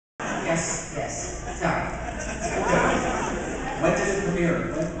Yes. Sorry. When did it premiere?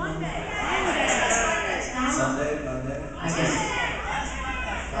 Monday. Sunday, Monday? I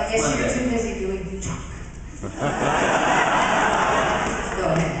guess you're too busy doing chalk. Go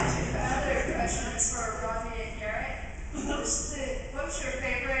ahead and ask your question. Another question is for Robbie and Garrett. What's your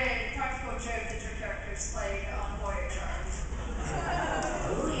favorite practical joke that your characters played on Voyager?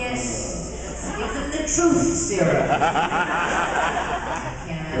 Oh yes, give them the truth serum.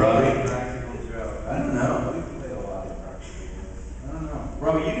 Robbie? Practical joke. I don't know. We played a lot of practical jokes. I don't know.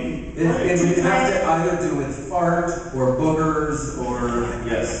 Robbie, you can... It has to either do with fart, or boogers, or...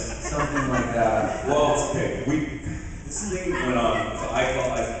 Yes. Something like that. Well, okay, this thing went on, I call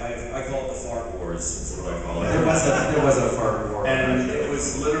it the fart wars, that's what I call it. There was a fart war. And it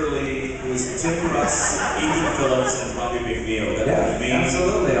was Tim Russ, Ethan Phillips, and Robbie McNeill that were the main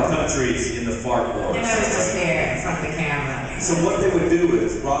countries in the fart wars. And I was just there in front of the camera. So what they would do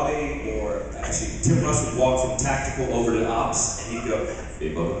is Robbie, or actually Tim Russ would walk from tactical over to ops, and he'd go, "Hey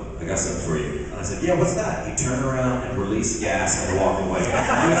Bubba, I got something for you." And I said, "Yeah, what's that?" He'd turn around and release gas and walk away.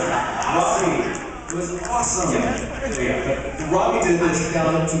 Robbie, It was awesome. yeah, but Robbie did this.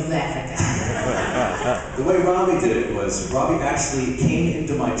 Don't you laugh at that. The way Robbie did it was, Robbie actually came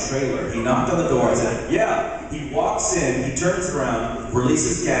into my trailer. He knocked on the door, I said, "Yeah." He walks in, he turns around,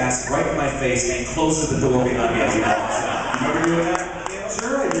 releases gas right in my face, and closes the door behind me as he walks out. You remember doing that?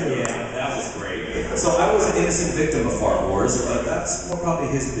 Sure I do. Yeah, that was great. So I was an innocent victim of fart wars, but that's probably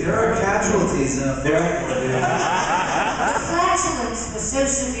his big. There are casualties in a The flatulence was so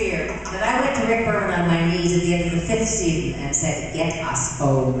severe that I went to Rick Berman on my knees at the end of the 5th season and said, "Get us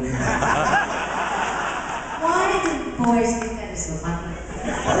home." Why do boys think that is so funny?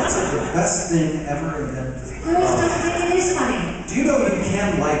 Farts are the best thing ever invented. Girls don't think it is funny. Do you know you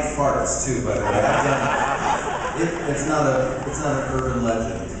can light farts too, by the way? I've done it. It's not an urban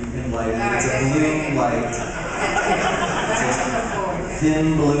legend. You can light it. It's a blue light. Thin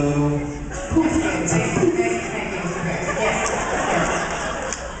blue. Poof. Thank you, Mr. Barrett. Yes.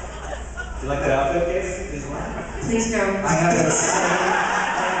 You like that outfit, Gabe? Please don't. I have that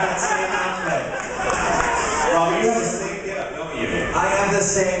same outfit. Robbie, you have the same getup, don't you? I have the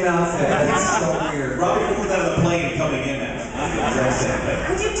same outfit. That's so weird. Robbie pulled that on the plane coming in at. Exact same thing.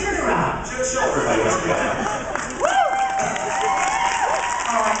 Would you turn around? Show everybody what's going on.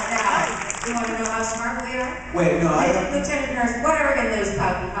 All right, now, you want to know how smart we are? Wait, no, Lieutenant Nurse, what are in those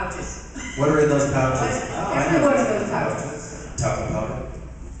pouches? What are in those pouches? What are those pouches? Talcum powder.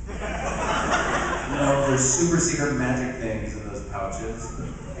 No, there's super secret magic things in those pouches.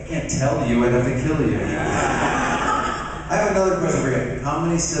 I can't tell you, I'd have to kill you. I have another question for you. How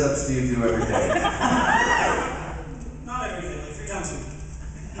many sit-ups do you do every day? Not every day, like 3 times a week.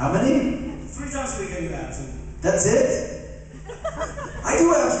 How many? 3 times a week I do abs. That's it? I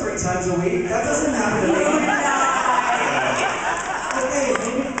do abs 3 times a week. That doesn't happen to me. Okay,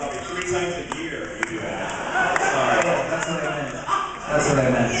 maybe. Probably 3 times a year you do that. Sorry. That's what I meant. That's what I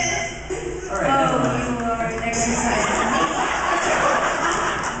meant. All right, never mind. You are an exercise.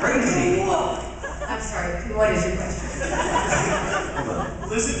 Crazy. I'm sorry, what is your question?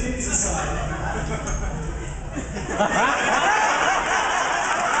 Lizard pigs aside.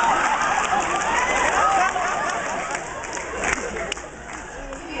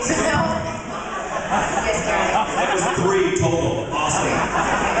 Yes, Garrett. That was 3 total. Awesome.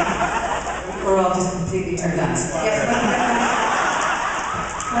 We're all just completely turned on. Yes,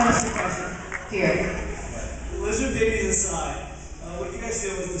 what is your question? Here. Lizard babies aside, what do you guys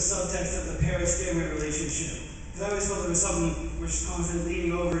feel was the subtext of the Paris-Stanley relationship? Because I always felt there was something where she's constantly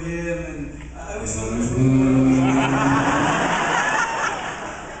leaning over him, and I always felt there was something going on.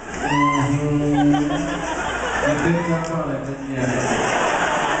 You picked up on it, didn't you?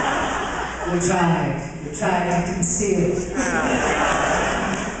 We tried to conceal it.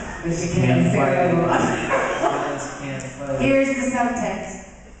 But you can't fight it. figure out. Can't fight it. Here's the subtext.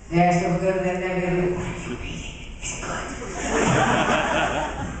 Yes, we'll go to that. What are you reading? It's good.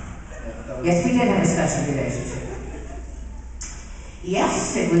 Yes, we did have a special relationship.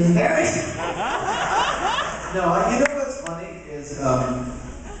 Yes, it was very. No, you know what's funny is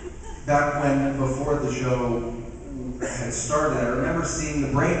back before the show had started, I remember seeing the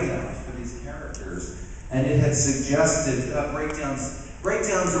breakdowns for these characters, and it had suggested breakdowns.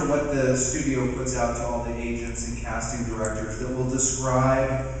 Breakdowns are what the studio puts out to all the agents and casting directors that will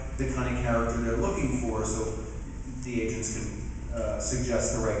describe the kind of character they're looking for, so the agents can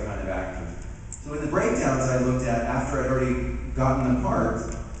suggest the right kind of actor. So in the breakdowns I looked at after I'd already gotten the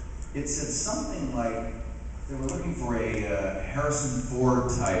part, it said something like they were looking for a Harrison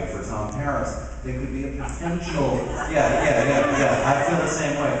Ford type for Tom Paris. They could be a potential, yeah, I feel the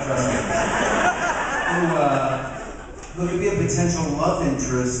same way, trust me. Who could be a potential love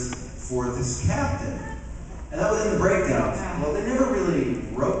interest for this captain. And that was in the breakdown. Well, they never really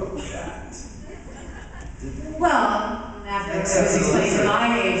wrote that, did they? Well, after it was explained to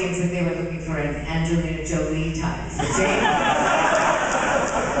my agents that they were looking for an Angelina Jolie type.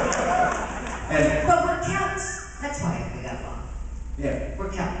 But we're counts. That's why we got along. Yeah.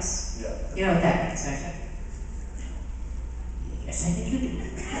 We're counts. Yeah. You know what that means, don't you? Yes, I think you do.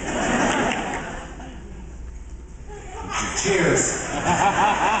 Cheers.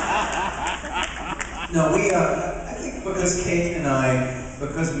 No, I think because Kate and I,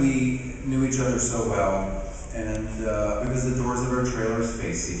 because we knew each other so well, and because the doors of our trailers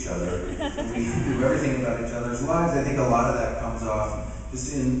face each other, we knew everything about each other's lives. I think a lot of that comes off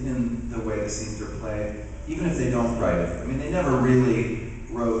just in the way the scenes are played, even if they don't write it. I mean, they never really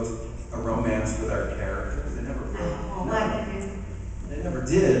wrote a romance with our characters. They never wrote. They never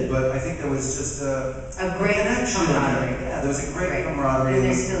did, but I think there was just a great connection. camaraderie. Yeah, there was a great camaraderie. And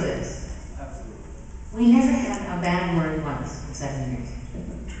there still is. Absolutely. We never had a bad word once in 7 years.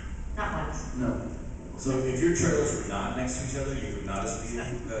 Not once. No. So if your trailers were not next to each other, you would not as be, you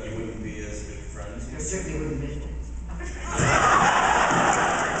wouldn't be as good friends? There certainly wouldn't be.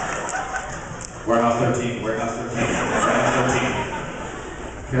 Warehouse 13, Warehouse 13, Warehouse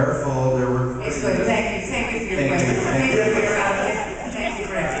 13. Careful, there were. It's good. Thank you for your Thank question. you. Thank you for your thank you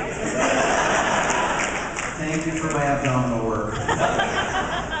for everything. Thank you for my abdominal work.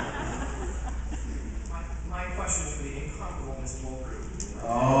 My question is for the incomparable Miss Mulgrew.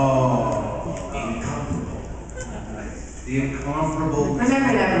 Oh, incomparable. The incomparable.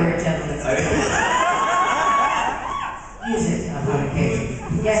 Remember that word, gentlemen. Use it on occasion.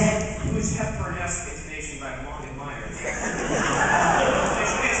 Yes? Who's Hepburn-esque intonation by Long and Myers?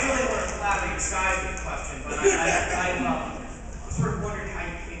 It's really worth laughing aside with the question, but I sort of wondered how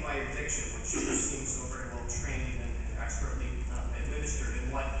you came by your diction, which seems so very well trained and expertly administered, and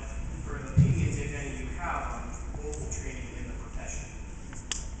what sort of opinions, if any, you have on vocal training in the profession.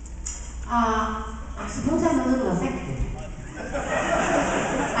 I suppose I'm a little affected.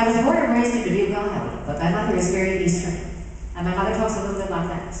 I was born and raised in Dubuque, Ohio, but my mother is very Eastern. And my mother talks a little bit like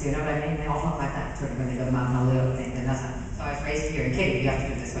that, so you know what I mean? They all talk like that, sort of when they go to Mount Holyoke and nothing. So I was raised here, and Kitty, you have to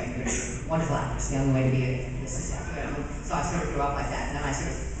do it this way. Wonderful actress, the only way to be this is so I sort of grew up like that, and then I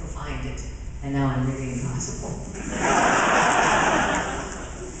sort of refined it, and now I'm really impossible.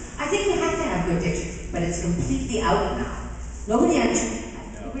 I think you have to have good diction, but it's completely out now. Nobody likes it.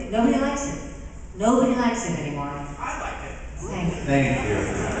 Nobody likes it anymore. I like it. Thank you. Thank you.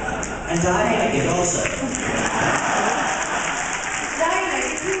 And I like it also.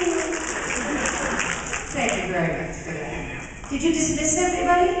 Thank you very much for that. Did you dismiss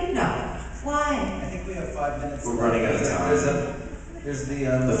everybody? No. Why? I think we have 5 minutes. We're running out of time. There's the We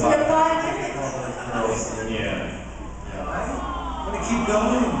have 5 minutes. Yeah. I'm gonna keep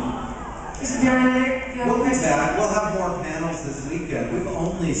going. Is there another? We'll be back. We'll have more panels this weekend. We've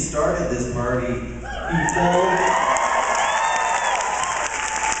only started this party before.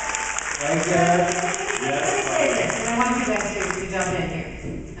 Right, Garrett? Let me say this, and I want you guys to jump in here.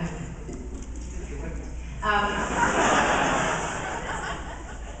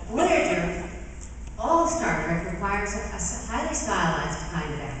 Voyager, all Star Trek requires a highly stylized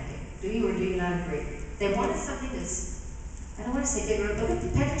kind of acting. Do you or do you not agree? They wanted something that's, I don't want to say bigger, but look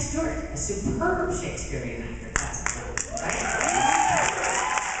at Patrick Stewart, a superb Shakespearean actor, right?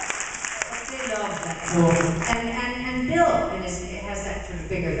 They love that. And Bill has that sort of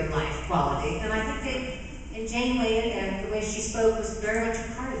bigger than life quality, and I think that in Janeway and the way she spoke was very much a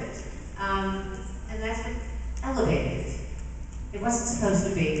part of it, and that's what elevated it. It wasn't supposed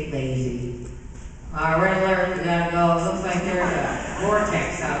to be lazy. Red alert, we gotta go. It looks like there's a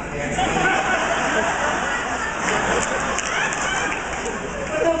vortex out there.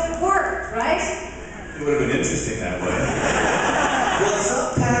 But it worked, right? It would have been interesting that way. What's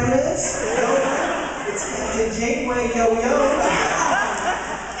up, Paris? It's Captain Janeway, yo-yo.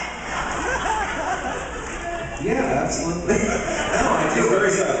 Yeah, absolutely. No, I It's do.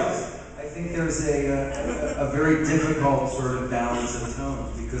 very subtle. I think there's a very difficult sort of balance of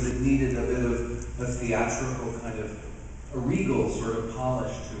tones because it needed a bit of a theatrical kind of a regal sort of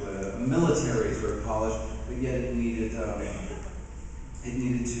polish to it, a military sort of polish, but yet it needed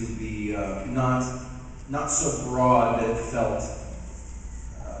to be not so broad that it felt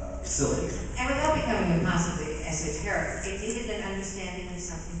silly. And without becoming impossibly esoteric, it needed an understanding of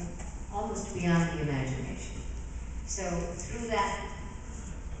something almost beyond the imagination. So through that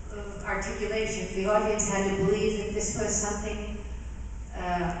articulation. The audience had to believe that this was something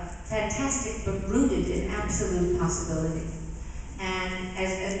fantastic, but rooted in absolute possibility. And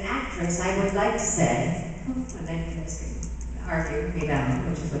as an actress, I would like to say, and then you guys can argue me down,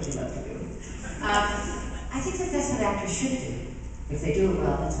 which is what you love to do. I think that that's what actors should do. If they do it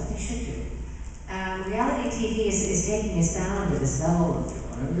well, that's what they should do. Reality TV is taking us down to this level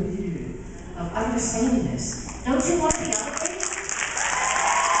of utter sameness. Don't you want to be elevated?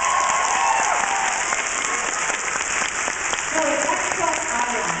 So that's what I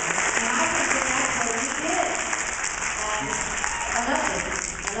wanted, and I think that that's what we did. I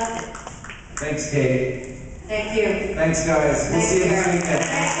loved it. Thanks, Kate. Thank you. Thanks, guys. We'll see you this weekend.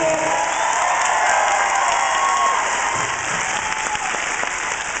 Thank you.